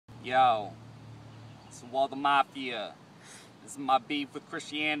Yo, it's Waldo Mafia. This is my beef with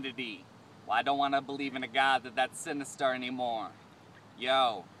Christianity. Well, I don't want to believe in a God that's sinister anymore.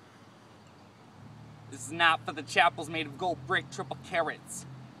 Yo, this is not for the chapels made of gold brick triple carats.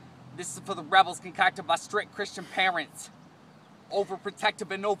 This is for the rebels concocted by strict Christian parents.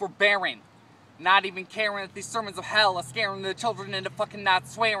 Overprotective and overbearing. Not even caring that these sermons of hell are scaring the children into fucking not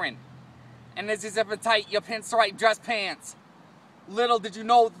swearing. And as is ever tight, your pinstripe dress pants. Little did you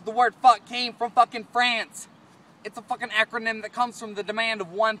know that the word fuck came from fucking France. It's a fucking acronym that comes from the demand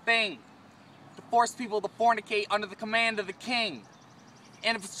of one thing. To force people to fornicate under the command of the king.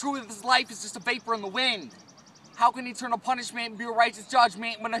 And if it's true that this life is just a vapor in the wind, how can eternal punishment be a righteous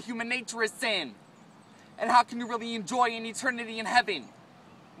judgment when a human nature is sin? And how can you really enjoy an eternity in heaven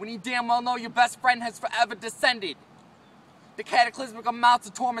when you damn well know your best friend has forever descended? The cataclysmic amounts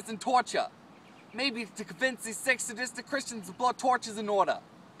of torments and torture. Maybe to convince these sick sadistic Christians to blow torches in order.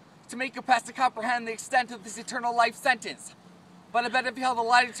 To make your pastor comprehend the extent of this eternal life sentence. But I bet if you held a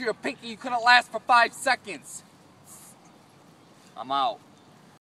lighter to your pinky, you couldn't last for 5 seconds. I'm out.